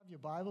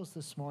Bibles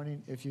this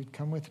morning, if you'd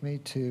come with me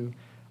to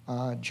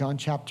John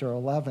chapter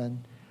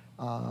 11,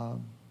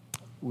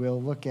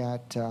 we'll look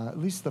at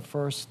least the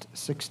first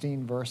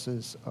 16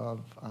 verses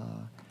of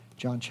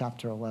John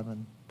chapter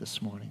 11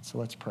 this morning. So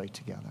let's pray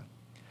together.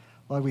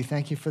 Lord, we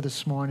thank you for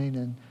this morning,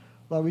 and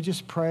Lord, we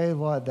just pray,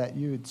 Lord, that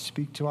you would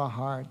speak to our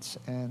hearts,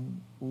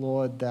 and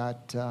Lord,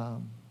 that,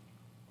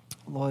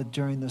 Lord,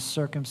 during the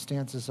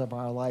circumstances of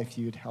our life,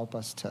 you'd help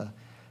us to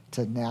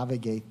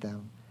navigate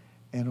them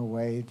in a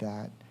way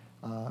that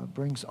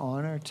brings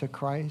honor to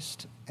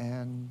Christ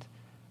and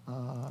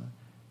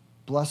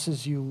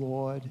blesses you,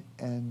 Lord,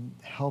 and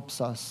helps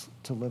us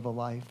to live a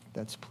life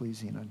that's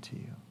pleasing unto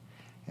you.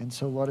 And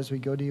so, Lord, as we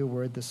go to your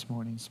word this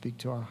morning, speak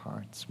to our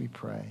hearts, we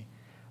pray.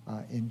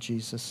 In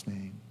Jesus'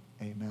 name,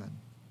 amen.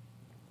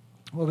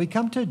 Well, we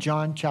come to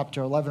John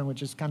chapter 11,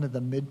 which is kind of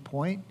the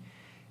midpoint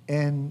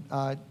in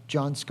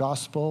John's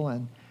gospel.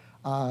 And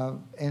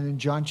in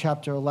John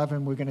chapter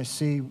 11, we're going to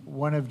see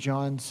one of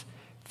John's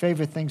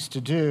favorite things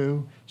to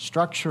do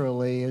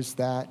structurally is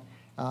that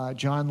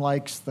John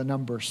likes the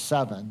number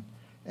 7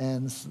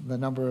 and the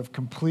number of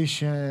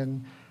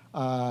completion.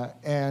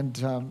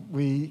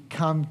 We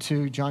come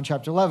to John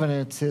chapter 11,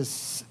 and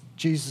it's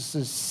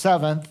Jesus'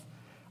 7th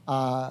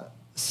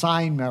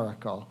sign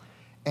miracle.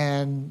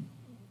 And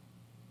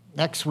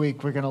next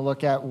week, we're going to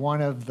look at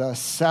one of the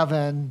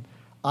 7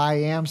 I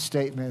am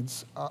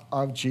statements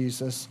of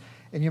Jesus.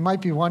 And you might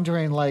be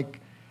wondering, like,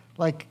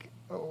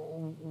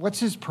 what's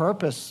his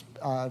purpose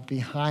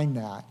behind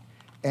that?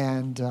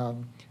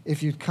 And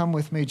if you'd come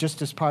with me,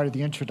 just as part of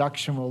the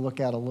introduction, we'll look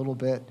at a little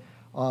bit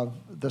of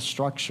the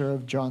structure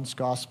of John's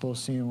gospel,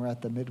 seeing we're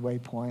at the midway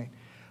point.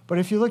 But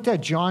if you looked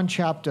at John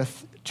chapter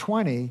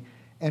 20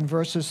 and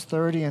verses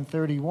 30 and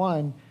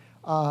 31,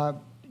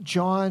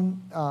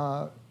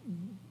 John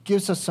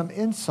gives us some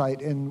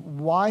insight in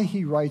why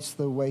he writes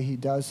the way he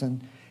does,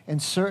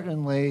 and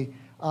certainly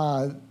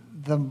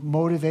the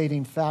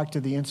motivating factor,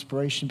 the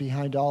inspiration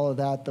behind all of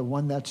that, the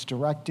one that's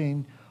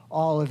directing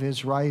all of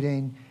his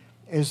writing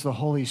is the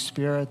Holy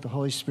Spirit. The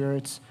Holy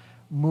Spirit's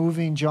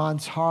moving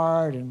John's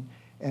heart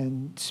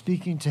and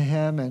speaking to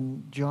him,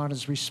 and John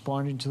is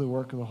responding to the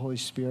work of the Holy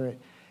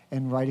Spirit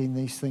and writing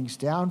these things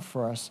down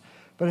for us.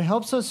 But it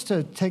helps us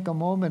to take a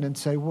moment and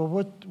say, well,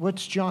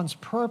 what's John's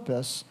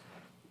purpose?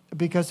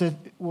 Because it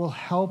will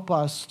help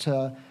us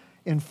to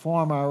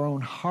inform our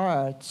own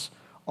hearts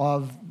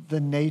of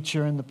the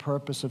nature and the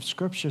purpose of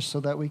Scripture so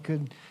that we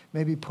could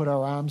maybe put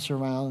our arms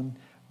around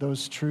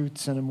those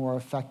truths in a more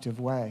effective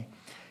way.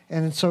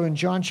 And so in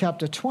John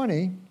chapter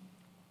 20,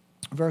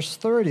 verse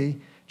 30,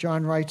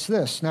 John writes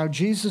this: "Now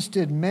Jesus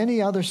did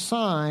many other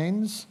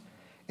signs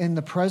in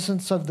the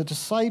presence of the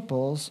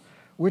disciples,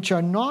 which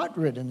are not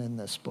written in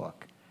this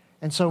book."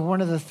 And so one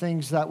of the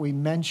things that we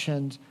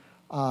mentioned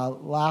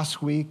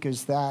last week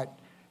is that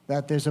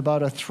there's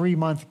about a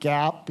 3-month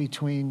gap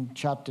between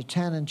chapter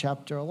 10 and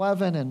chapter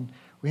 11, and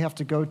we have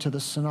to go to the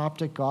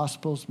synoptic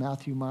gospels,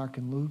 Matthew, Mark,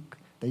 and Luke.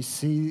 They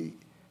see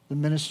the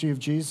ministry of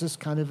Jesus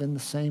kind of in the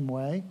same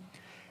way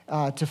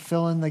to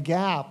fill in the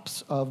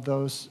gaps of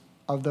those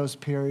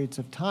periods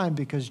of time,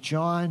 because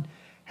John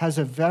has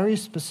a very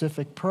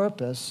specific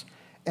purpose,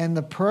 and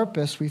the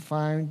purpose we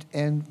find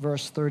in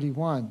verse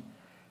 31.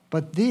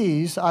 "But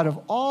these, out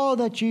of all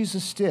that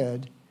Jesus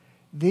did,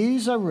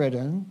 these are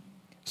written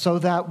so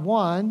that,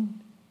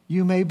 one,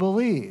 you may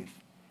believe."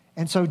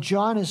 And so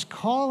John is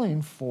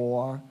calling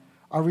for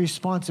a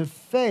response of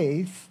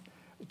faith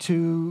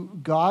to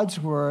God's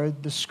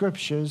word, the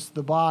scriptures,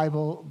 the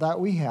Bible that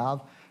we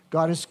have.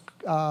 John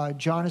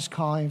is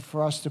calling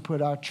for us to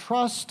put our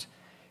trust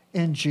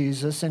in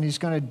Jesus, and he's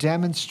going to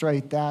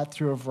demonstrate that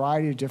through a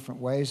variety of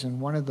different ways.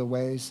 And one of the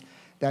ways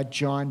that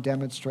John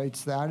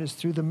demonstrates that is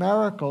through the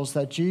miracles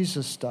that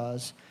Jesus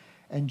does.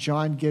 And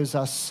John gives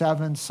us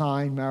 7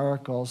 sign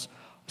miracles,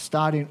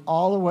 starting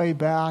all the way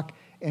back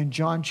in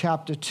John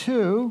chapter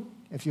 2.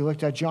 If you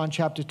looked at John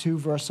chapter 2,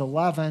 verse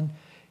 11,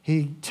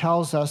 he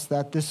tells us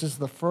that this is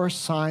the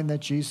first sign that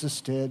Jesus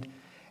did,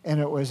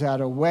 and it was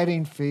at a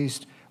wedding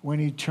feast when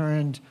he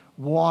turned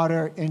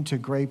water into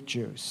grape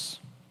juice.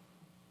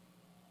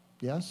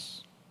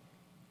 Yes?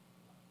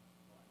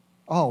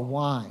 Oh,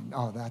 wine.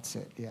 Oh, that's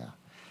it, yeah.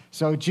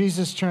 So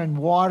Jesus turned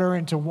water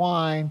into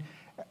wine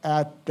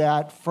at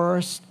that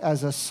first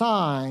as a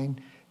sign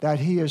that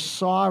he is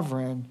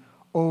sovereign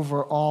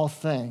over all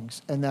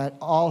things, and that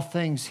all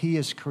things he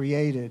has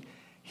created.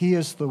 He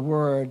is the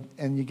Word,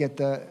 and you get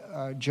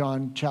the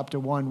John chapter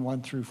 1,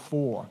 1 through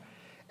 4.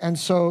 And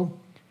so,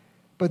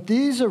 "But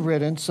these are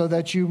written so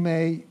that you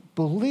may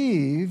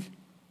believe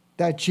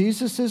that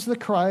Jesus is the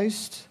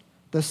Christ,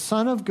 the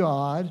Son of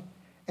God,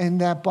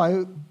 and that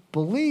by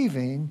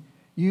believing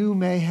you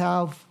may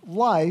have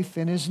life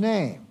in his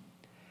name."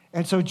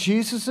 And so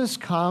Jesus has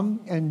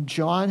come, and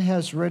John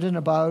has written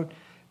about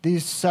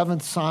these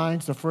 7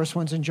 signs. The first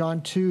one's in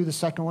John 2, the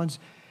second one's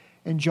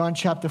in John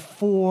chapter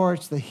 4.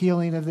 It's the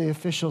healing of the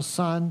official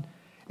son.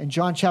 In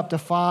John chapter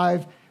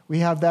 5, we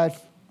have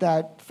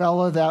that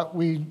fellow that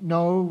we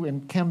know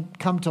and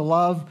come to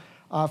love,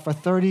 For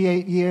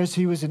 38 years,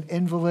 he was an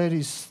invalid.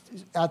 He's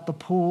at the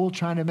pool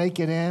trying to make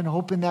it in,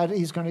 hoping that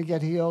he's going to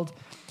get healed.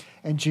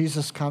 And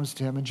Jesus comes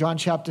to him. In John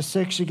chapter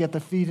 6, you get the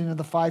feeding of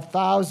the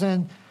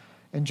 5,000.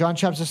 In John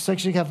chapter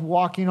 6, you have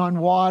walking on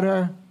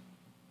water.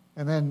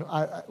 And then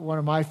one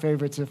of my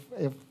favorites,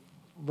 if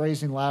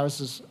raising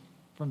Lazarus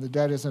from the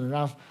dead isn't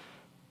enough,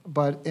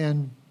 but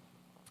in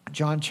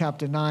John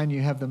chapter 9,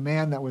 you have the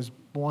man that was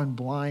born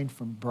blind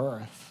from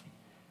birth.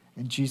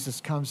 And Jesus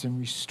comes and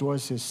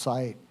restores his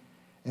sight.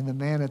 And the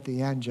man at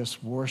the end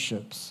just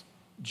worships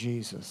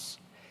Jesus.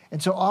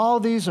 And so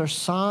all these are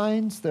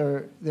signs.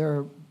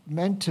 They're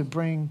meant to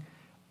bring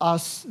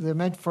us, they're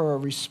meant for a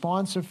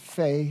response of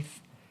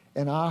faith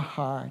in our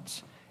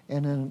hearts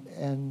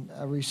and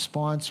a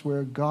response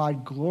where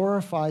God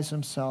glorifies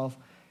himself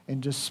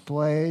and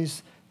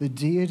displays the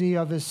deity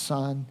of his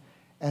Son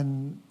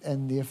and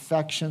the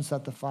affections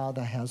that the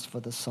Father has for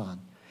the Son.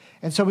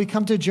 And so we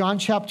come to John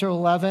chapter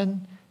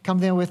 11. Come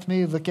there with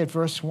me, look at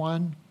verse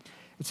 1.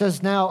 It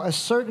says, "Now a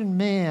certain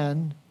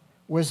man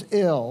was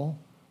ill,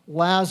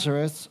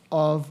 Lazarus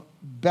of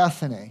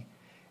Bethany."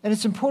 And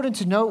it's important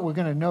to note, we're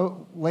going to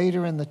note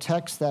later in the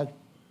text that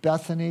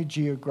Bethany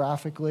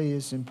geographically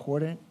is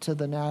important to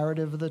the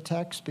narrative of the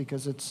text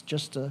because it's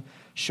just a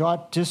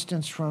short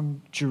distance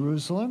from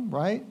Jerusalem,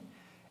 right?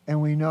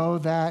 And we know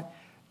that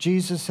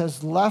Jesus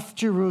has left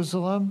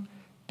Jerusalem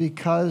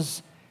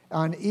because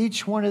on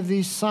each one of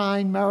these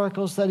sign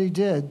miracles that he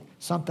did,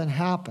 something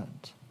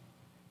happened.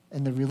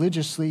 And the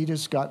religious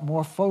leaders got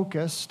more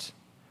focused,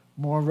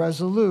 more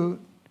resolute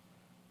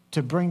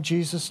to bring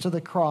Jesus to the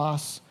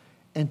cross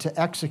and to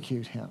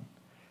execute him.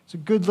 It's a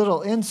good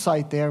little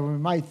insight there. We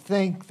might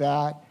think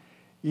that,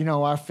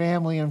 our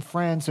family and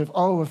friends,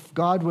 if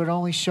God would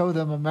only show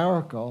them a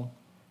miracle,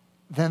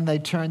 then they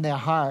turn their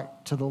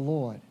heart to the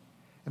Lord.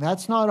 And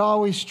that's not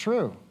always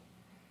true.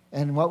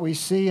 And what we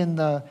see in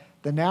the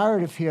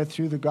narrative here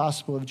through the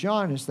Gospel of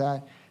John is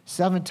that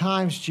 7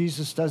 times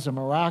Jesus does a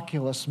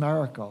miraculous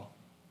miracle.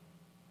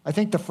 I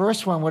think the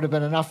first one would have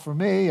been enough for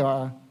me,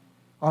 or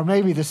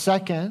maybe the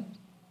second,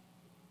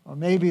 or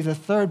maybe the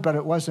third, but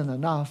it wasn't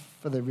enough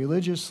for the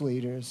religious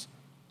leaders.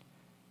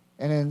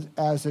 And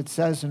as it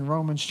says in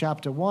Romans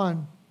chapter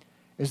 1,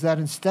 is that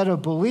instead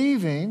of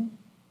believing,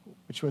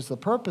 which was the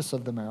purpose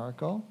of the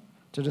miracle,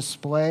 to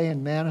display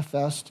and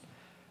manifest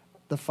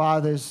the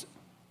Father's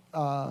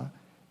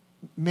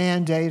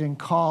mandate and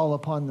call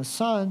upon the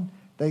Son,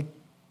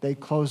 they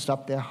closed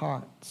up their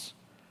hearts.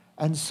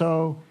 And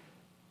so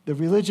the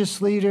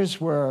religious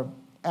leaders were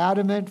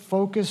adamant,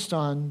 focused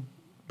on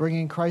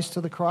bringing Christ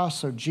to the cross,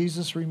 so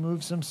Jesus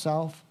removes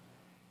himself.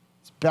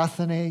 It's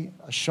Bethany,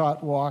 a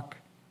short walk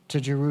to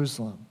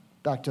Jerusalem.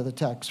 Back to the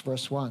text,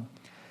 verse 1.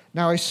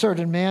 "Now a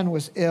certain man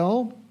was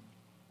ill,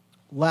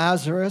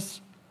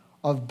 Lazarus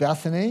of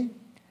Bethany,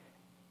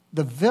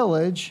 the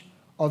village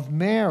of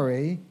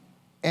Mary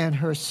and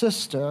her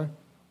sister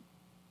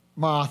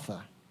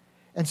Martha."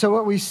 And so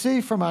what we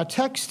see from our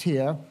text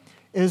here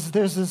is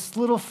there's this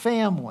little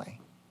family.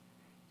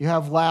 You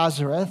have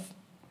Lazarus,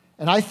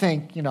 and I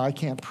think, I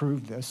can't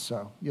prove this,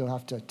 so you'll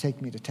have to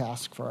take me to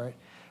task for it.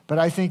 But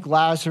I think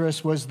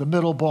Lazarus was the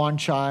middle-born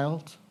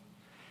child.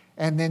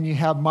 And then you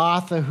have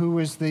Martha, who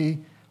is the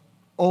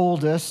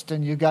oldest,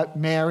 and you got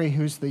Mary,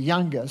 who's the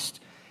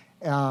youngest.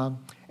 And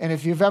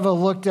if you've ever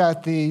looked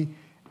at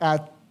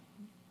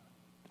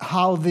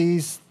how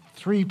these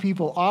 3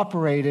 people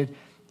operated,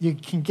 you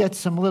can get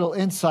some little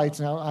insights.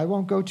 Now, I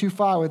won't go too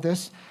far with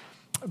this,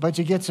 but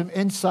you get some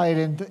insight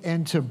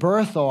into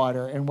birth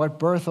order and what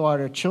birth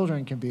order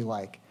children can be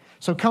like.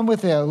 So come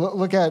with me.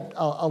 Look at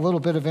a little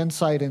bit of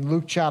insight in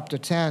Luke chapter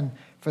 10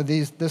 for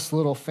this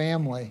little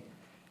family.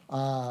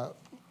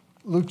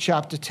 Luke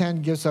chapter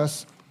 10 gives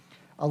us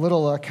a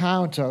little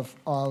account of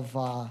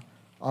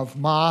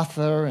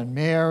Martha and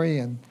Mary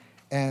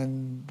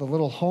and the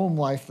little home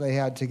life they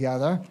had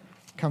together.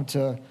 Come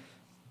to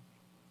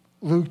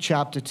Luke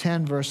chapter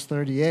 10, verse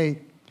 38.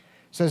 It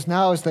says,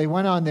 "Now as they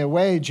went on their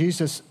way,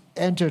 Jesus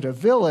entered a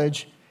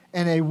village,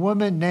 and a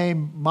woman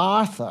named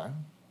Martha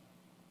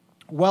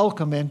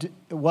welcomed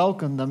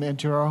them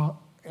into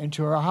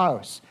her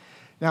house."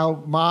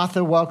 Now,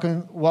 Martha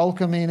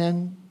welcoming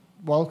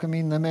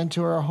them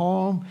into her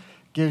home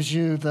gives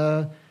you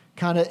the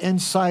kind of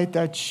insight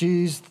that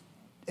she's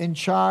in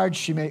charge.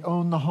 She may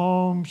own the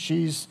home.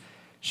 She's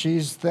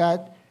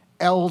that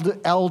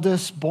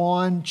eldest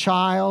born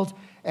child.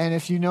 And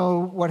if you know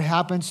what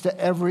happens to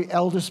every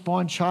eldest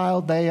born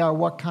child, they are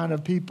what kind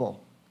of people?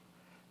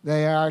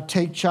 They are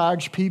take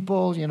charge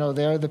people.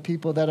 They're the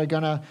people that are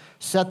going to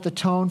set the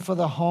tone for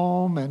the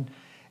home,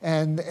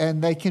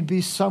 and they can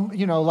be some.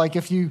 Like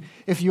if you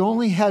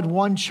only had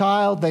one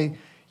child, the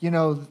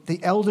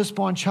eldest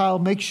born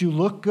child makes you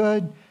look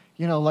good.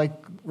 Like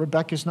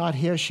Rebecca's not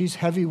here; she's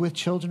heavy with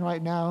children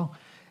right now,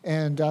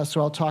 and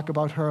so I'll talk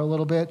about her a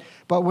little bit.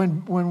 But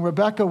when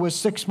Rebecca was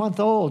 6 months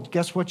old,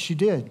 guess what she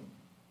did?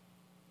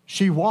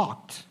 She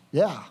walked.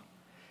 Yeah.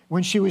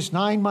 When she was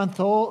 9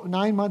 months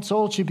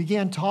old, she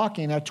began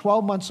talking. At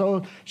 12 months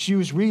old, she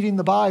was reading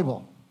the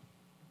Bible.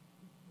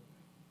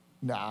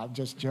 Nah, I'm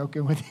just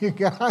joking with you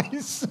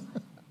guys.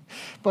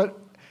 But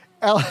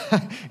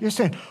you're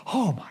saying,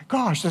 oh my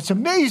gosh, that's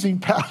amazing,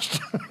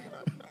 Pastor.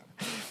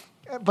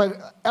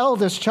 But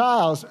eldest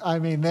child, I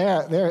mean,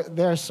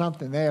 they're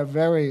something. They are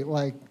very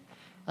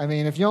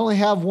if you only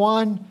have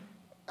one,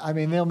 I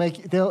mean,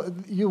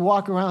 you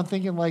walk around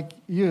thinking like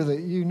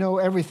you know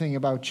everything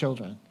about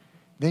children.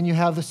 Then you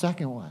have the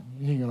second one.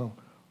 You go,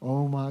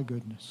 oh my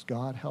goodness,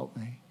 God help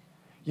me.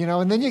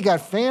 And then you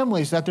got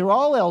families that they're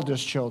all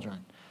eldest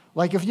children.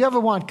 Like if you ever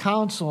want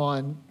counsel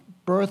on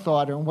birth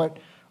order and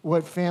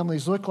what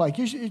families look like,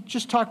 you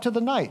just talk to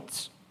the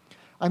Knights.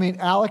 I mean,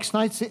 Alex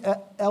Knight's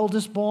the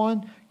eldest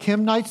born.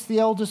 Kim Knight's the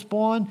eldest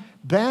born.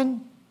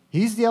 Ben,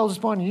 he's the eldest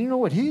born. And you know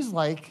what he's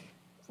like?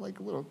 He's like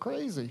a little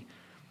crazy.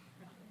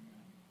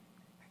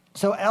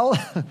 So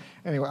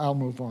anyway, I'll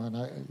move on.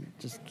 I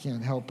just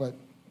can't help but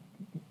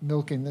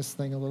milking this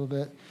thing a little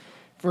bit.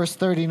 Verse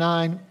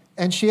 39,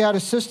 and she had a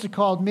sister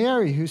called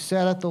Mary who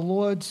sat at the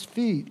Lord's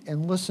feet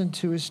and listened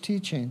to his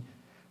teaching.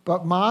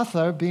 But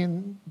Martha,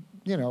 being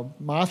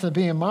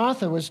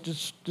Martha, was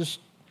just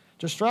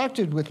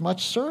distracted with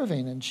much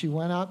serving. And she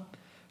went up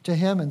to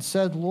him and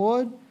said,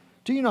 Lord,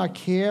 do you not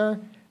care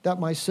that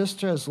my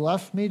sister has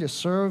left me to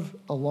serve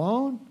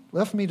alone?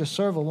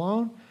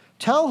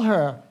 Tell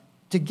her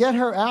to get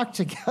her act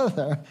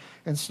together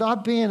and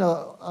stop being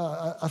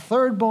a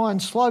third-born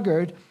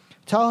sluggard.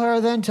 Tell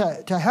her then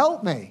to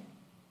help me.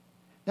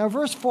 Now,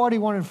 verse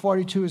 41 and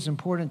 42 is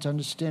important to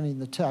understanding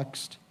the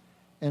text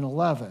in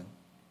 11.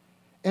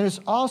 And it's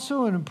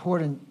also an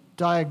important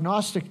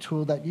diagnostic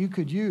tool that you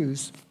could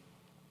use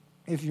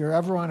if you're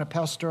ever on a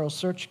pastoral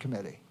search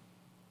committee.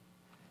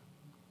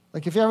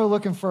 Like if you're ever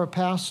looking for a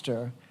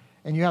pastor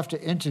and you have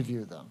to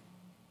interview them,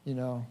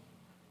 and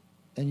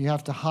you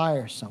have to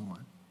hire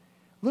someone.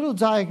 Little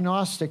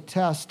diagnostic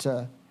test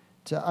to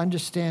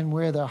understand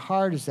where their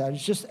heart is at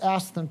is just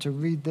ask them to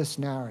read this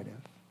narrative.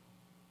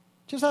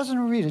 Just ask them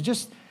to read it.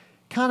 Just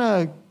kind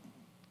of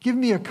give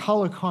me a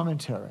color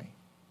commentary.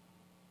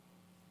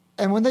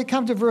 And when they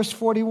come to verse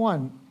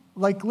 41,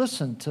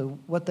 listen to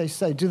what they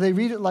say. Do they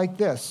read it like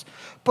this?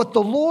 But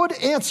the Lord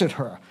answered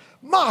her,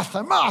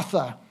 Martha,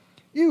 Martha,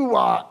 you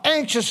are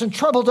anxious and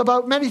troubled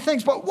about many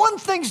things, but one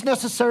thing's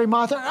necessary,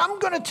 Martha, and I'm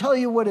going to tell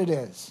you what it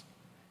is.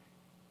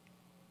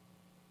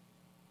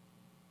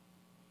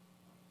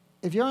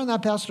 If you're on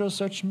that pastoral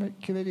search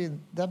committee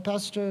and that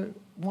pastor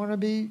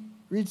wannabe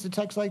reads the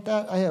text like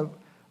that, I have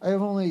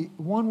only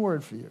one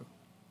word for you.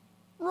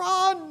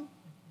 Run!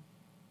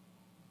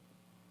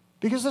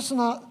 Because that's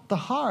not the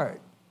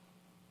heart.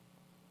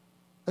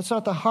 That's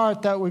not the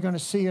heart that we're going to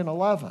see in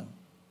 11.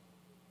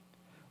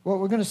 What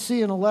we're going to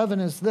see in 11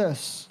 is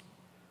this.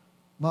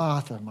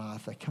 Martha,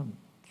 Martha,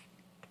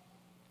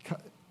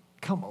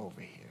 come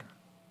over here.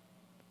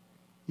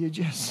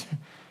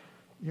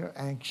 You're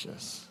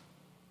anxious.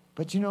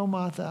 But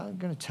Martha, I'm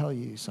going to tell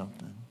you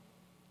something.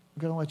 I'm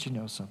going to let you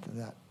know something.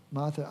 That,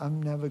 Martha,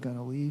 I'm never going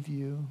to leave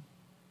you.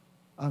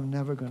 I'm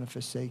never going to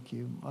forsake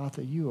you.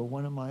 Martha, you are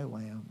one of my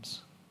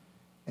lambs.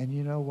 And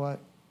you know what?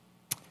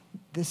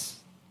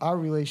 Our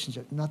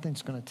relationship,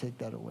 nothing's going to take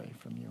that away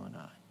from you and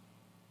I.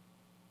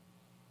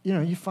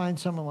 You find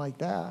someone like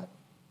that,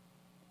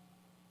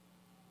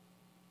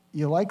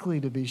 you're likely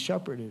to be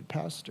shepherded,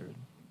 pastored,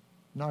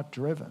 not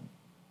driven.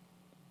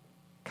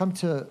 Come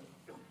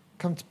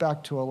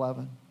back to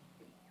 11.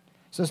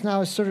 It says,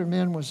 now a certain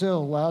man was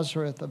ill,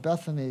 Lazarus of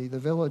Bethany, the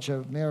village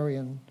of Mary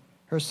and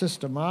her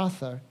sister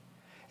Martha.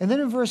 And then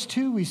in verse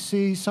 2, we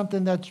see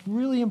something that's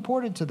really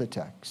important to the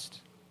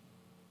text.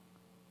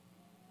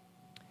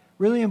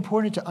 Really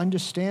important to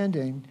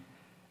understanding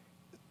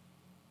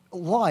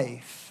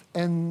life.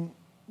 And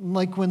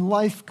like when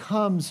life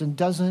comes and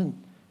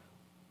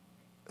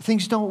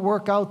things don't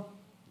work out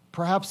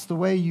perhaps the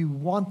way you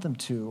want them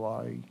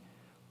to,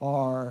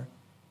 or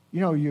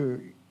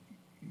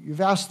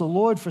you've asked the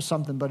Lord for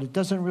something, but it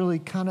doesn't really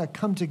kind of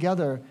come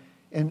together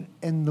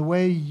in the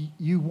way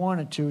you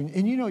want it to.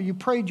 And you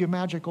prayed your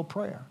magical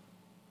prayer.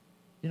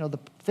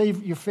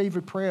 Your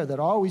favorite prayer that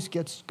always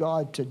gets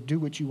God to do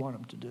what you want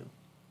him to do.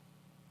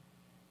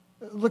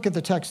 Look at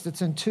the text.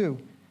 It's in 2.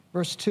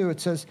 Verse 2, it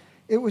says,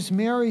 it was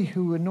Mary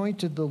who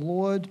anointed the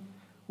Lord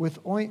with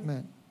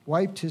ointment,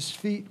 wiped his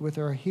feet with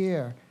her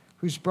hair,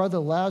 whose brother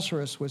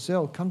Lazarus was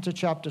ill. Come to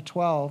chapter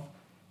 12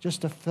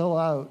 just to fill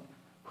out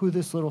what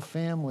this little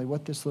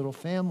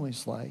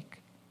family's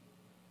like.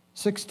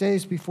 6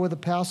 days before the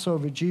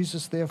Passover,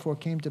 Jesus therefore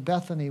came to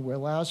Bethany where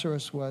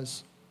Lazarus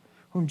was,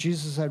 whom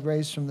Jesus had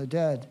raised from the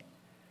dead.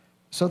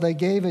 So they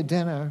gave a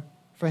dinner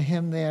for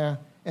him there,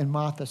 and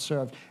Martha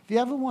served. If you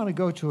ever want to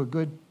go to a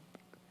good,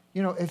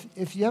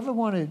 if you ever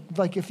want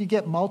to, if you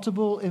get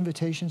multiple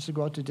invitations to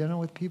go out to dinner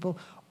with people,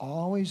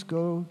 always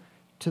go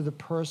to the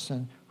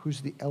person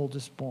who's the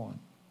eldest born.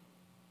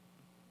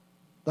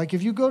 Like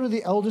if you go to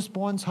the eldest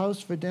born's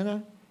house for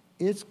dinner,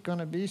 it's going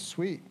to be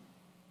sweet.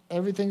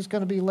 Everything's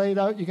going to be laid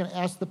out. You're going to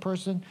ask the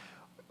person,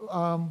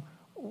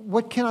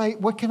 what can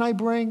I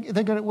bring?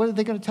 What are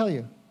they going to tell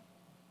you?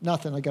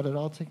 Nothing. I got it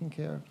all taken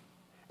care of.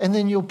 And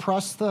then you'll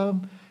press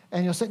them,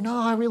 And you'll say, no,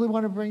 I really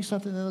want to bring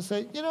something. And they'll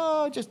say,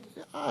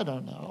 I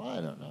don't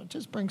know.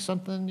 Just bring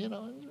something,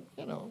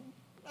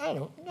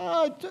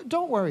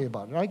 don't worry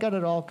about it. I got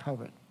it all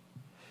covered.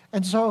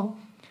 And so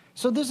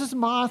this is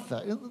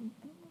Martha.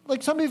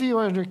 Like some of you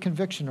are under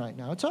conviction right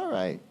now. It's all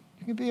right.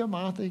 You can be a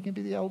Martha. You can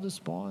be the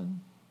eldest born.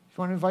 If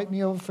you want to invite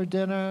me over for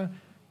dinner,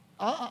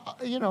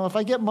 if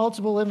I get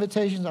multiple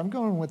invitations, I'm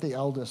going with the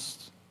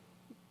eldest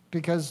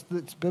because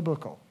it's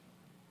biblical.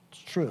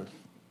 It's truth.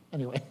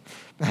 Anyway,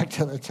 back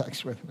to the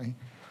text with me.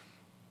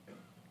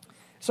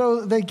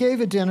 So they gave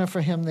a dinner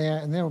for him there,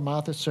 and there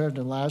Martha served,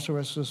 and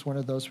Lazarus was one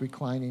of those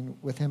reclining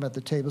with him at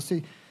the table.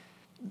 See,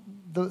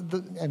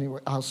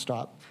 anyway, I'll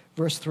stop.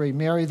 Verse 3,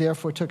 Mary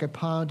therefore took a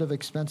pound of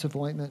expensive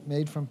ointment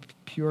made from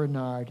pure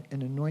nard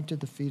and anointed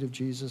the feet of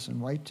Jesus and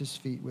wiped his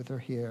feet with her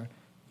hair.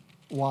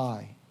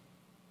 Why?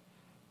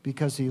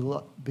 Because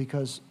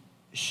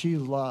she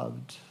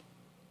loved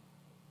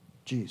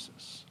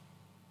Jesus.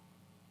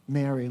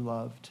 Mary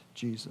loved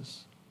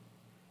Jesus.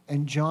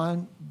 And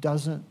John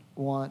doesn't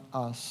want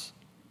us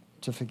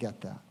to forget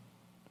that.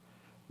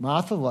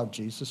 Martha loved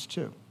Jesus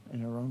too,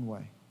 in her own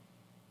way.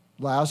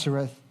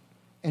 Lazarus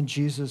and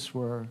Jesus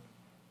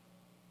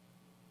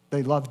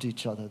they loved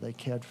each other. They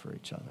cared for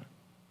each other.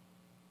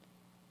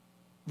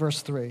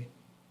 Verse 3.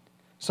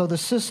 So the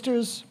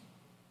sisters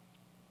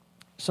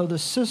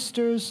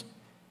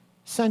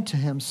sent to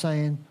him,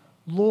 saying,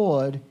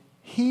 Lord,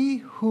 he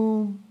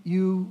whom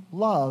you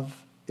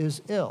love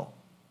is ill.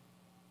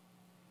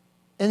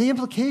 And the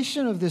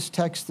implication of this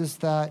text is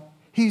that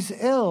he's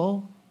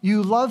ill,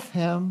 you love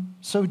him,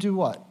 so do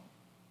what?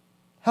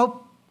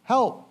 Help.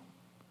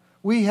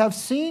 We have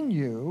seen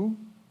you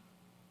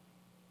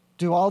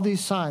do all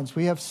these signs.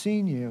 We have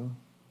seen you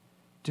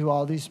do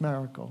all these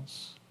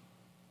miracles.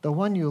 The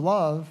one you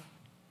love,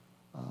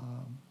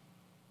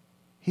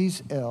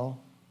 he's ill.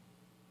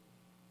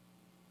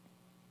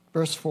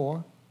 Verse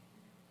 4.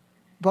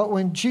 But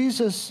when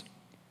Jesus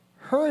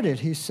heard it,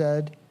 he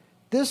said,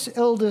 this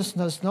illness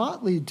does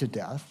not lead to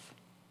death.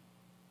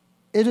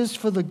 It is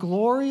for the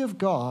glory of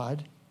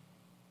God.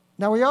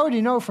 Now we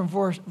already know from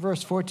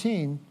verse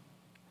 14,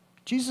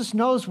 Jesus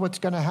knows what's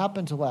going to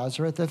happen to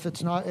Lazarus.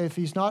 If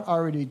he's not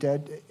already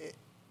dead,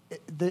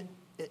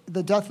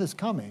 the death is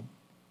coming.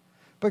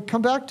 But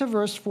come back to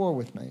verse 4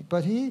 with me.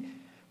 But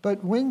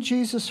when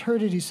Jesus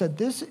heard it, he said,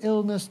 this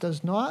illness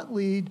does not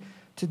lead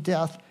to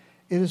death.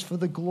 It is for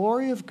the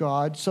glory of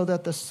God, so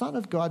that the Son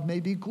of God may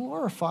be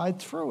glorified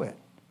through it.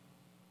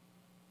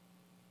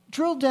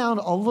 Drill down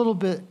a little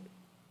bit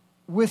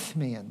with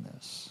me in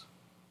this.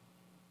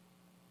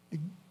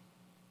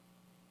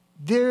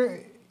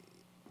 There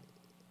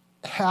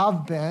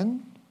have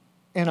been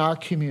in our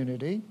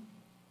community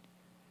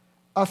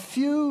a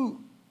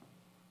few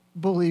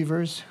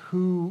believers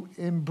who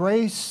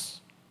embrace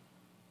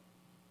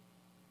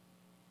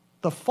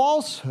the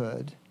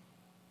falsehood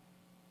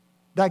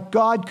that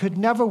God could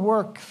never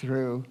work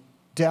through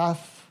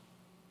death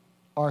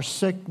or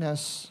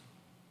sickness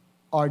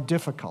or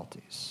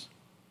difficulties.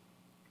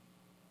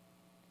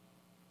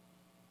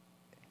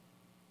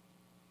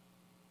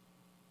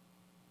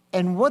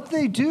 And what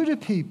they do to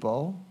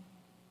people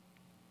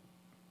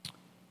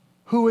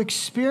who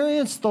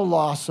experience the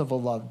loss of a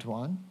loved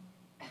one,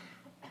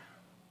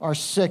 or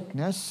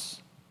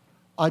sickness,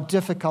 or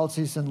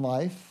difficulties in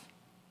life,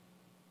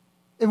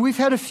 and we've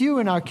had a few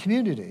in our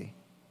community,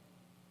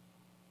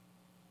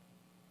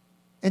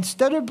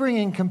 instead of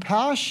bringing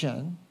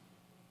compassion,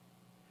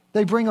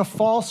 they bring a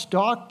false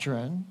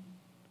doctrine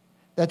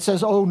that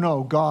says, oh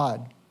no,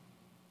 God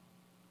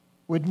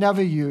would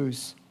never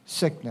use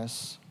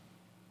sickness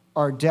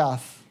or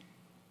death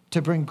to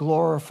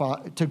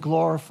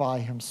glorify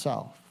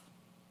himself.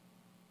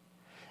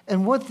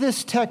 And what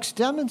this text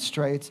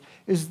demonstrates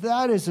is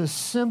that is a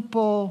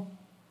simple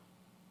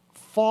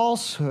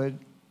falsehood,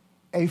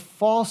 a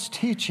false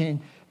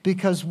teaching,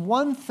 because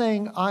one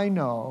thing I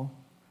know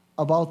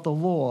about the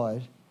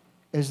Lord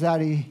is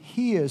that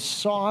he is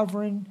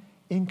sovereign,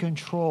 in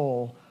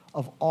control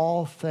of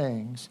all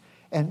things.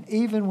 And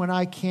even when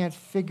I can't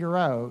figure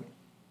out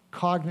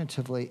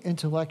cognitively,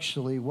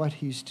 intellectually what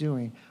he's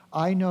doing,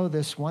 I know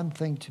this one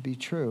thing to be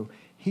true.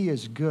 He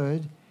is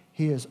good.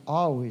 He is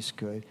always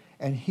good.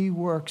 And he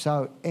works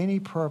out any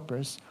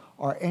purpose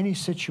or any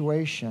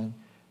situation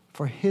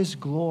for his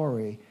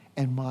glory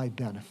and my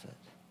benefit.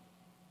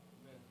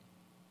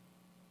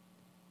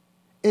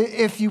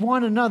 If you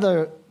want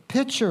another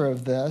picture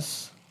of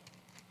this,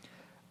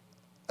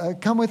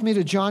 come with me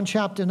to John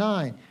chapter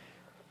 9,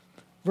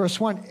 verse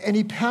 1. And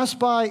he passed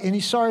by and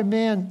he saw a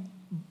man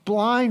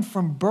blind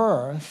from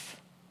birth.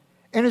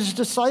 And his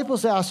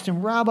disciples asked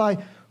him, Rabbi,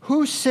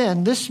 who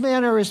sinned, this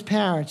man or his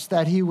parents,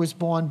 that he was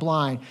born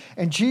blind?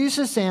 And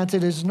Jesus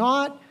answered, it is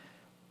not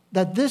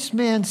that this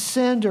man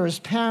sinned or his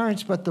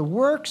parents, but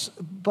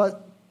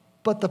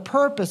the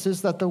purpose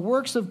is that the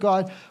works of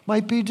God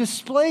might be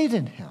displayed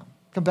in him.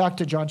 Come back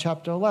to John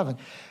chapter 11.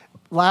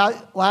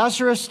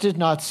 Lazarus did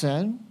not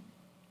sin.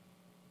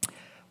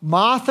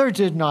 Martha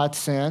did not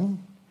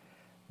sin.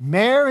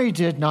 Mary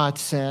did not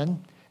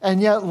sin.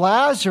 And yet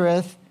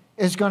Lazarus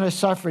is going to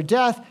suffer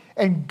death.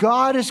 and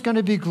God is going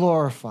to be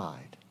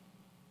glorified.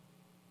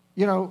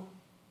 You know,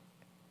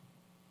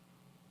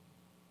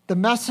 the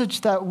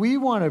message that we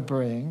want to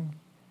bring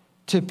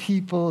to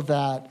people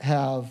that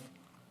have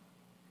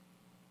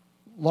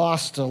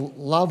lost a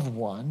loved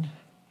one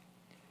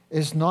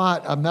is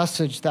not a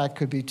message that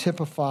could be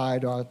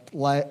typified or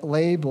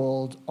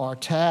labeled or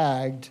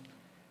tagged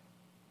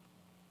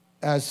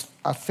as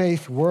a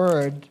faith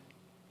word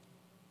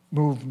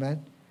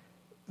movement.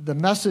 The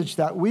message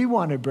that we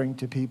want to bring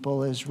to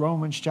people is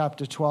Romans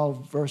chapter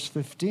 12, verse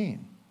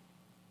 15.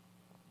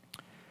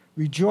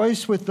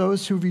 Rejoice with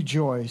those who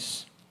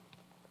rejoice,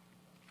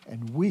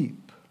 and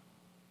weep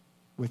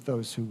with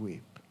those who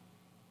weep.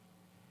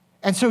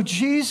 And so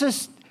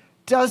Jesus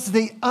does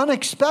the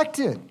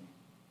unexpected.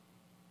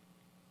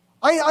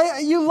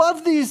 You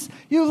love these.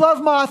 You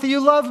love Martha.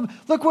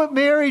 Look what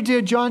Mary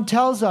did, John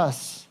tells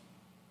us.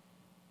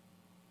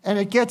 And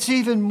it gets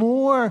even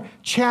more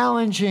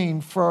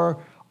challenging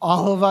for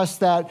all of us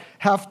that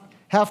have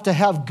to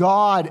have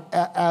God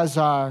at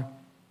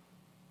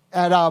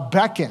our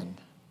beckon.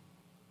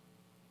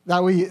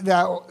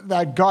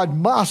 That God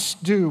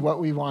must do what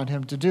we want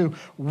him to do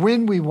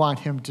when we want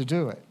him to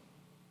do it.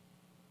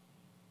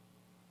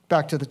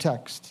 Back to the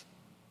text.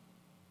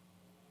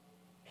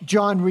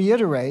 John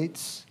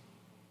reiterates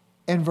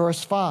in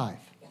verse 5.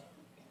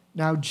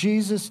 Now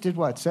Jesus did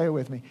what? Say it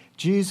with me.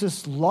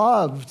 Jesus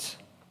loved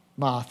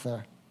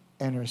Martha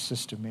and her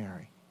sister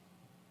Mary.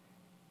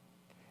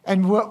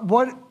 And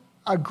what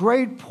a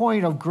great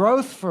point of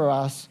growth for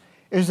us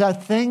is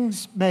that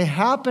things may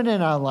happen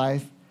in our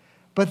life,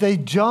 but they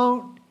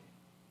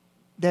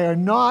are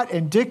not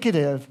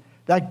indicative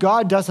that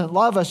God doesn't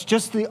love us,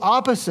 just the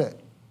opposite.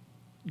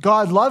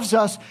 God loves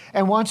us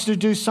and wants to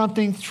do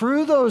something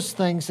through those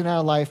things in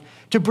our life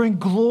to bring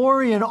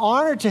glory and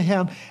honor to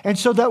him, and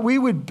so that we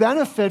would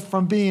benefit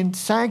from being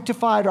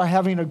sanctified or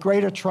having a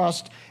greater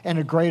trust and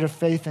a greater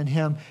faith in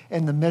him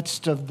in the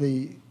midst of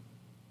the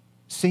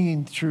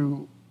seeing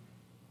through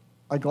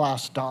a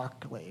glass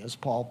darkly, as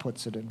Paul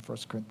puts it in 1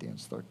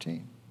 Corinthians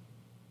 13.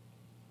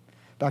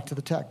 Back to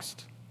the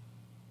text.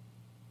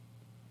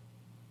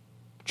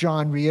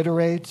 John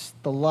reiterates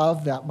the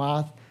love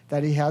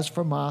that he has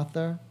for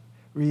Martha,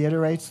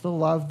 reiterates the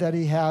love that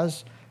he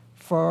has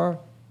for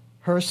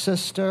her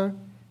sister,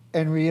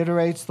 and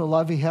reiterates the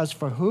love he has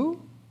for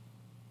who?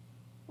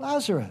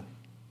 Lazarus.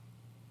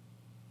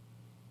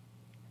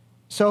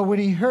 So when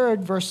he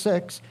heard, verse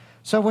 6,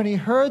 so when he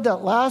heard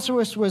that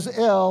Lazarus was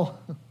ill,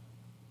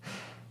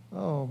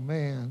 oh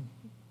man,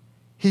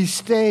 he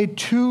stayed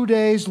 2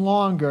 days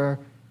longer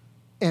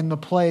in the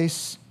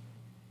place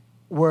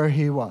where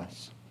he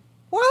was.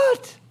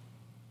 What?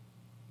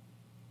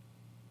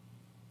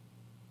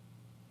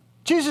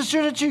 Jesus,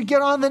 shouldn't you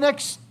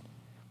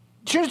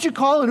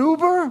call an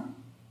Uber?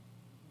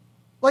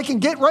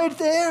 And get right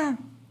there?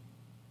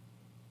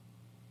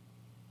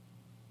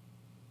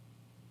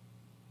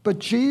 But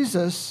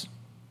Jesus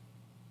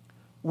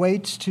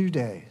waits 2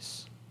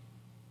 days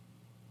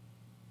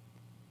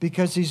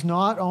because he's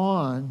not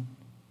on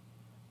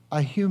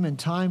a human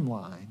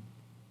timeline.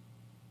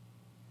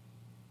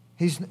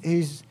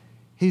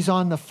 He's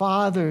on the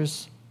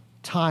Father's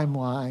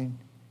timeline,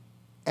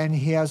 and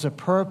he has a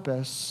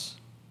purpose.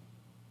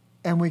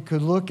 And we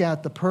could look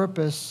at the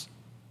purpose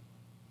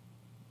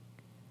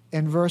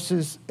in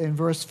verse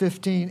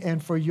 15.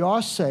 And for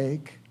your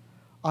sake,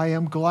 I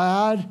am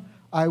glad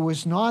I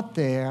was not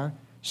there,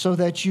 so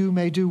that you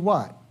may do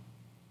what?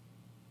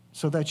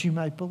 So that you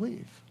might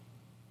believe.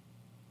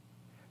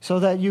 So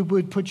that you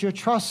would put your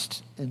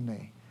trust in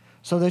me.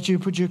 So that you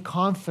put your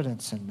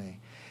confidence in me.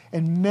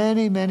 And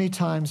many, many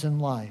times in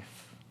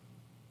life,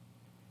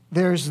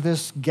 there's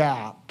this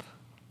gap.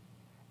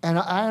 And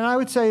I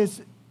would say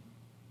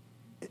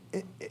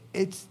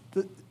it's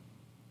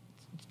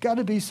got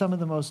to be some of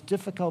the most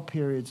difficult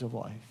periods of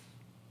life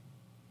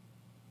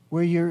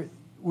where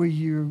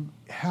you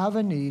have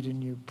a need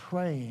and you're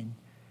praying,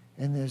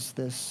 and there's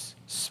this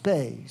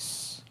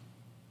space.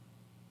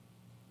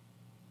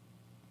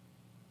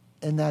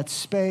 And that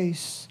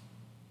space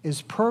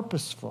is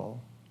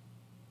purposeful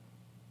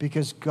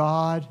because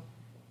God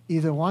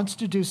either wants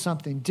to do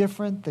something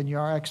different than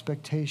your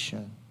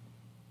expectation.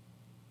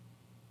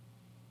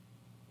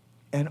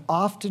 And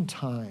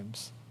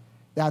oftentimes,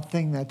 that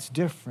thing that's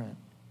different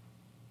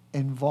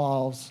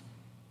involves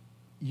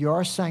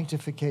your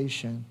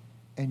sanctification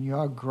and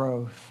your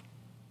growth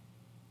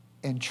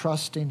and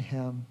trusting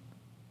him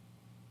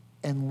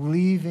and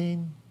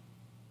leaving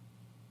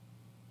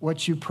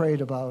what you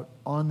prayed about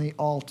on the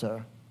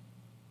altar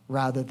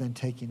rather than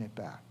taking it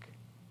back.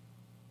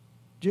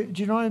 Do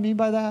you know what I mean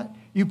by that?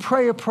 You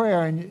pray a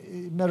prayer,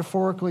 and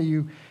metaphorically,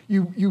 you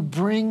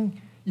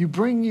bring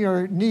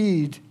your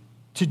need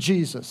to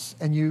Jesus,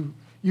 and you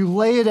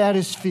lay it at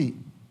his feet.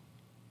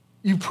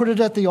 You put it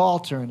at the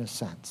altar, in a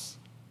sense.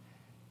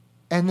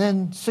 And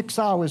then 6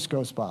 hours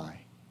goes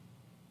by,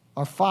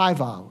 or 5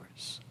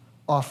 hours,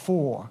 or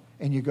 4,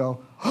 and you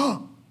go,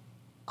 oh,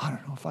 I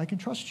don't know if I can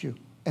trust you.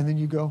 And then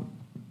you go,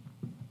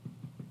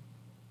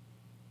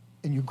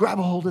 and you grab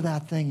a hold of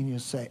that thing, and you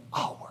say,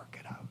 I'll work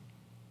it out.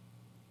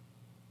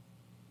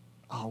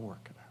 I'll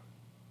work it out.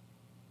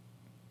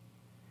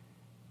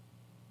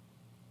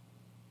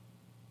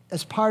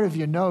 As part of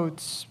your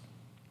notes,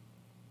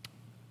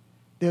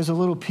 there's a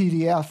little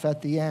PDF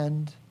at the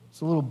end.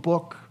 It's a little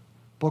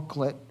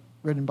booklet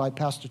written by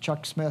Pastor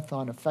Chuck Smith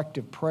on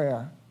effective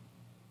prayer.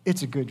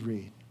 It's a good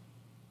read.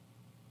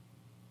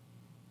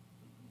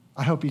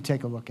 I hope you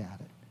take a look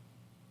at it.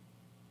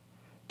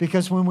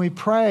 Because when we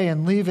pray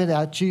and leave it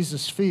at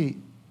Jesus' feet,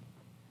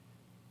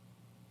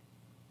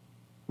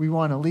 we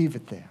want to leave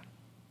it there.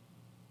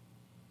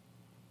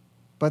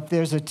 But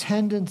there's a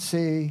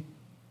tendency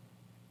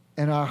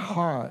in our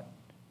heart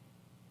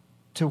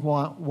to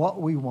want what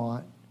we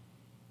want,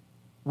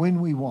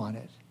 when we want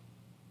it,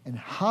 and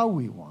how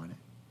we want it.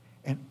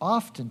 And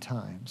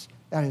oftentimes,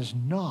 that is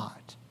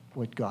not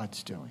what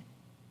God's doing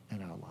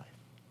in our life.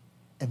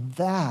 And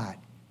that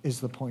is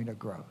the point of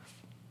growth.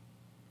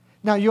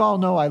 Now, you all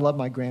know I love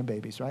my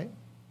grandbabies, right?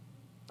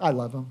 I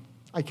love them.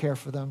 I care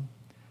for them.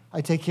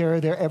 I take care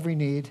of their every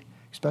need,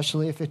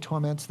 especially if it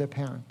torments their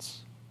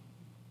parents.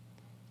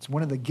 It's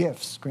one of the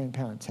gifts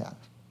grandparents have.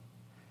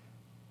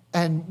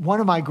 And one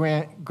of my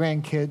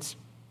grandkids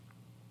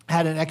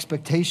had an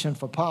expectation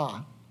for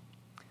Pa.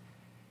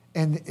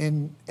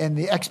 And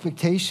the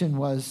expectation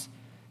was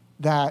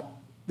that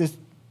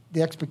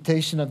the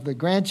expectation of the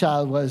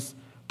grandchild was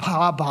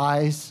Pa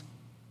buys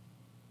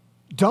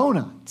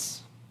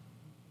donuts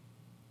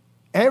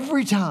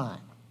every time.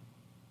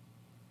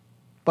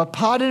 But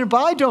Pa didn't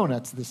buy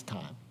donuts this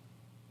time.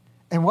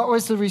 And what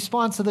was the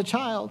response of the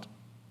child?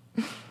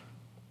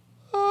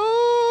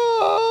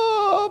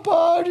 Oh,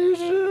 Pa,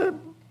 you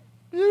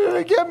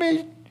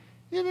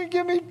didn't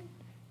give me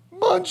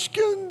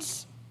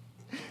munchkins.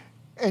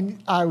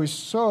 And I was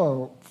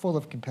so full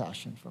of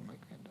compassion for my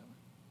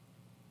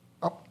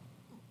granddaughter,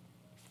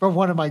 for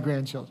one of my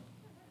grandchildren.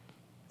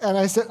 And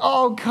I said,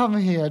 oh, come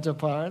here,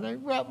 Tapar. And I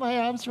wrapped my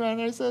arms around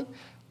her and I said,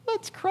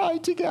 let's cry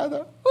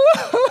together.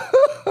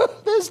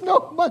 There's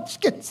no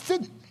munchkins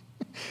today.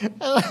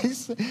 And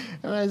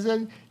I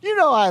said, you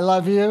know I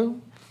love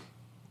you,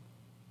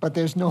 but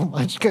there's no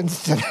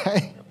munchkins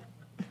today.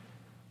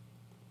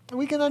 And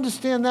we can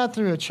understand that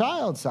through a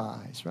child's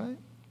eyes, right?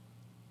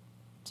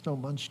 There's no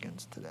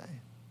munchkins today.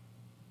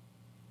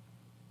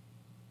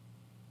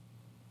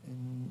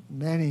 And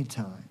many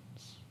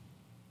times,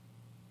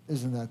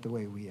 isn't that the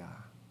way we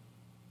are?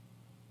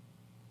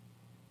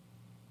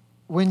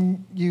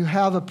 When you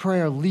have a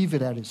prayer, leave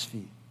it at his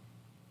feet.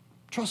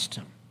 Trust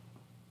him.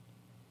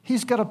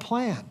 He's got a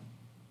plan.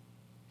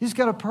 He's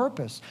got a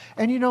purpose.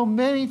 And you know,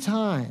 many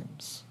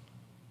times,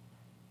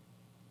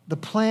 the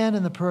plan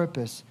and the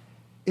purpose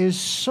is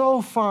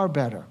so far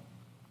better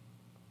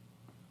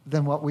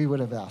than what we would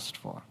have asked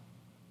for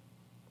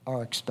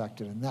or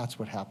expected. And that's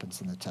what happens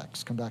in the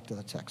text. Come back to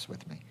the text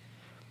with me.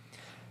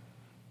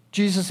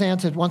 Jesus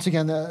answered, once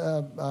again,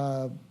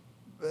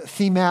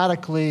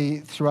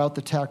 thematically throughout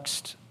the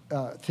text,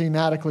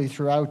 thematically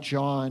throughout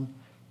John,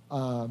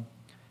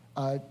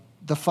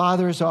 the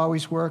Father is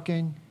always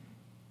working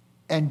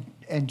and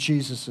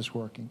Jesus is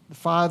working.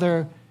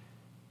 The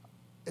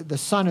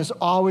Son is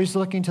always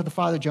looking to the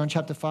Father, John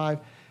chapter 5.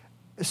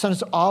 The Son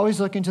is always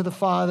looking to the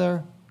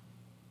Father.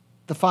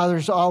 The Father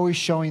is always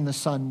showing the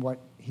Son what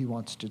he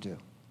wants to do.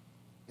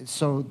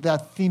 So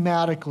that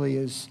thematically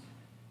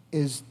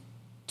is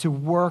to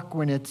work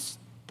when it's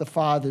the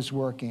Father's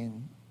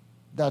working.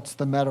 That's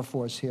the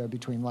metaphors here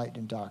between light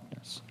and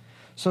darkness.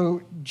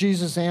 So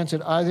Jesus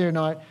answered, are there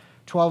not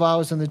 12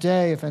 hours in the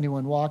day? If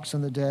anyone walks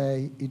in the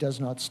day, he does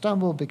not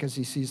stumble because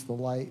he sees the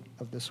light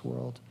of this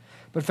world.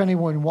 But if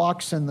anyone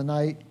walks in the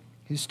night,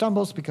 he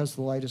stumbles because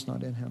the light is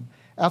not in him.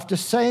 After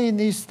saying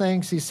these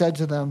things, he said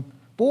to them,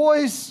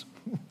 boys,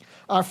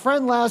 our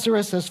friend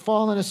Lazarus has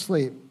fallen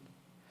asleep,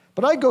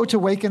 but I go to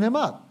waken him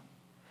up.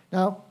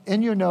 Now,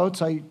 in your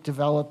notes, I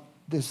developed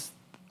this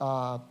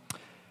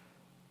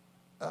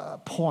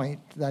point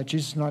that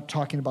Jesus is not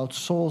talking about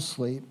soul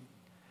sleep.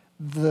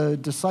 The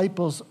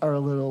disciples are a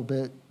little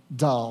bit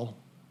dull.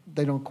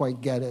 They don't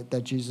quite get it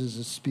that Jesus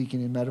is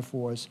speaking in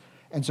metaphors.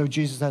 And so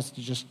Jesus has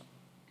to just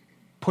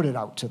put it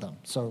out to them.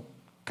 So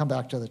come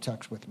back to the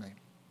text with me.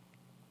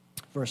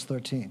 Verse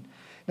 13.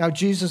 Now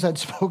Jesus had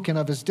spoken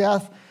of his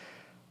death,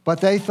 but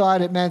they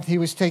thought it meant he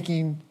was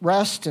taking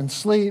rest and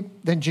sleep.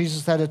 Then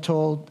Jesus had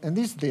told, and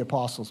these are the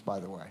apostles, by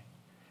the way,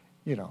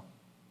 you know,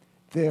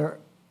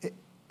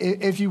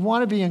 if you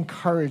want to be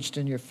encouraged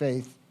in your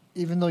faith,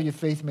 even though your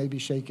faith may be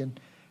shaken,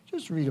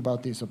 just read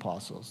about these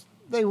apostles.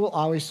 They will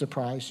always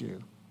surprise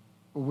you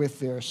with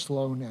their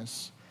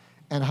slowness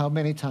and how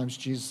many times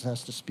Jesus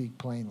has to speak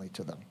plainly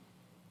to them.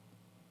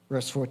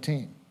 Verse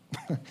 14.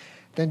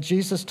 Then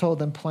Jesus told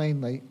them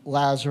plainly,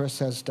 Lazarus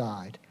has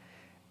died.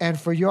 And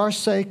for your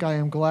sake, I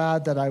am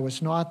glad that I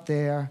was not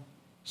there,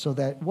 so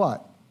that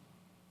what?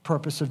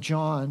 Purpose of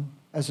John,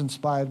 as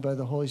inspired by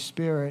the Holy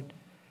Spirit,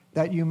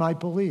 that you might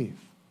believe.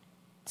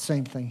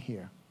 Same thing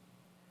here.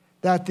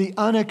 That the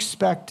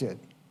unexpected,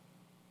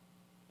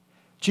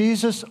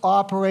 Jesus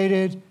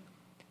operated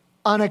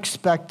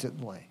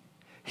unexpectedly.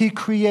 He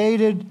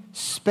created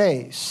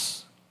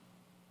space.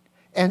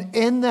 And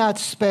in that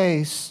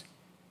space,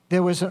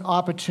 there was an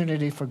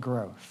opportunity for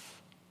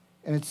growth.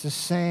 And it's the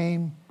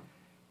same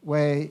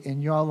way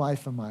in your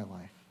life and my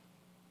life,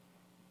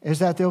 is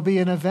that there'll be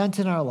an event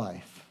in our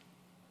life,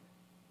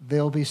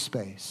 there'll be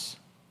space,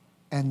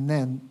 and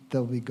then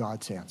there'll be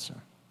God's answer.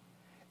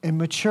 And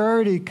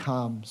maturity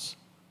comes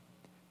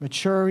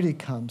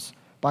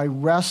by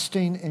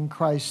resting in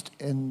Christ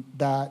in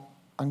that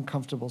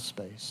uncomfortable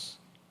space.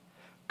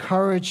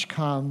 Courage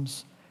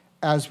comes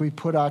as we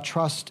put our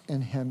trust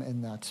in him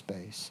in that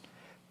space.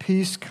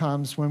 Peace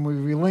comes when we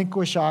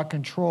relinquish our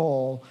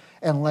control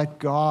and let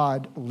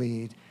God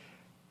lead.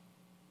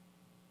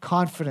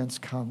 Confidence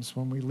comes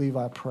when we leave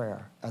our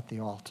prayer at the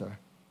altar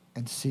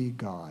and see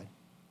God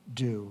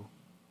do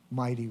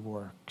mighty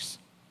works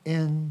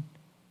in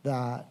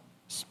that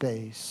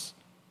space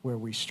where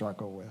we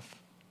struggle with.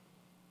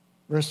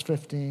 Verse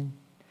 15,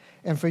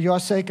 and for your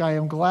sake I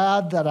am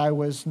glad that I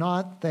was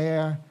not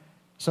there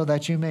so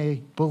that you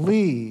may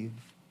believe,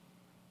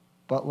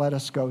 but let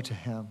us go to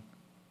him.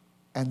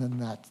 And then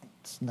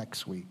that's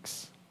next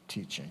week's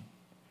teaching.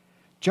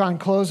 John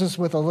closes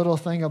with a little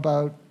thing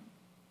about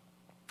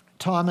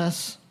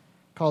Thomas,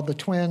 called the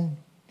twin.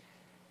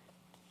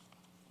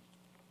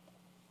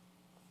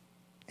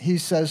 He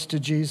says to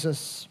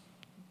Jesus,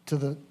 to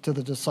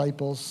the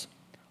disciples,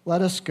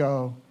 let us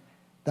go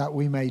that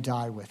we may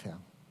die with him.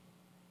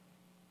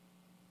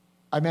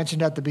 I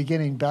mentioned at the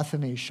beginning,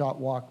 Bethany, short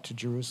walk to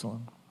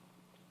Jerusalem.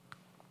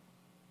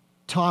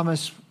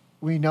 Thomas,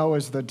 we know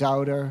as the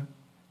doubter.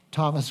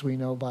 Thomas, we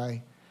know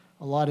by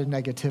a lot of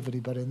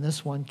negativity, but in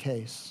this one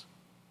case,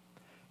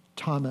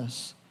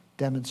 Thomas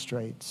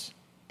demonstrates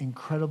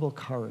incredible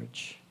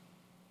courage,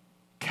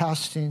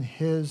 casting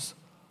his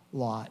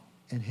lot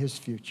and his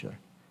future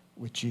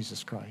with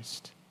Jesus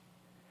Christ.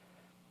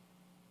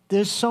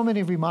 There's so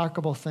many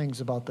remarkable things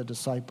about the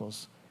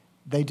disciples.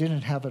 They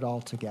didn't have it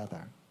all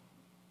together,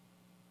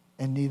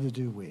 and neither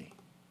do we.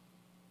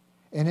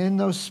 And in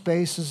those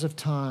spaces of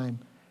time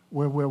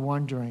where we're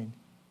wondering,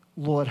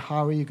 Lord,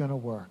 how are you going to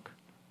work?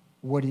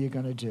 What are you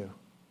going to do?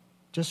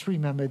 Just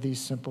remember these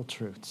simple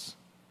truths.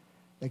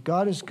 That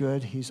God is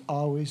good. He's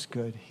always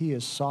good. He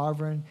is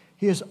sovereign.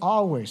 He is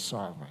always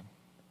sovereign.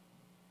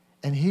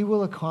 And he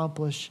will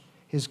accomplish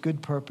his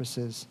good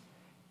purposes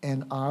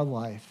in our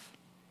life,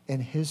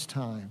 in his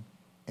time,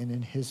 and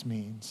in his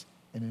means,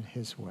 and in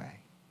his way.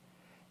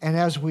 And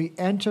as we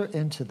enter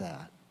into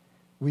that,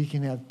 we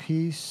can have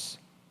peace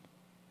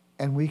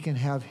and we can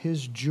have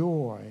his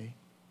joy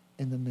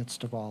in the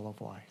midst of all of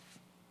life.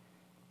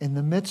 In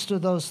the midst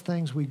of those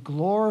things, we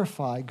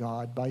glorify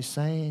God by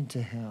saying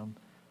to him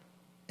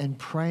and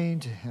praying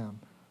to him,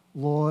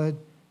 Lord,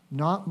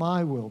 not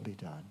my will be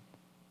done,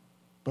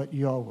 but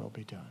your will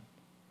be done.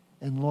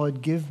 And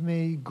Lord, give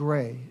me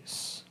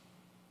grace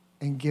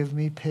and give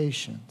me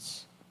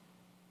patience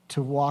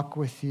to walk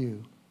with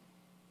you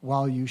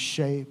while you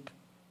shape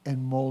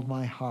and mold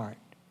my heart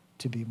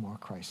to be more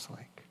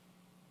Christ-like.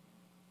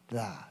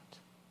 That,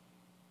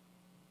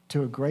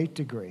 to a great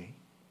degree,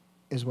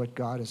 is what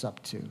God is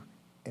up to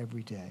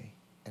every day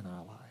in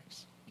our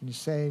lives. Can you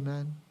say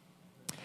amen?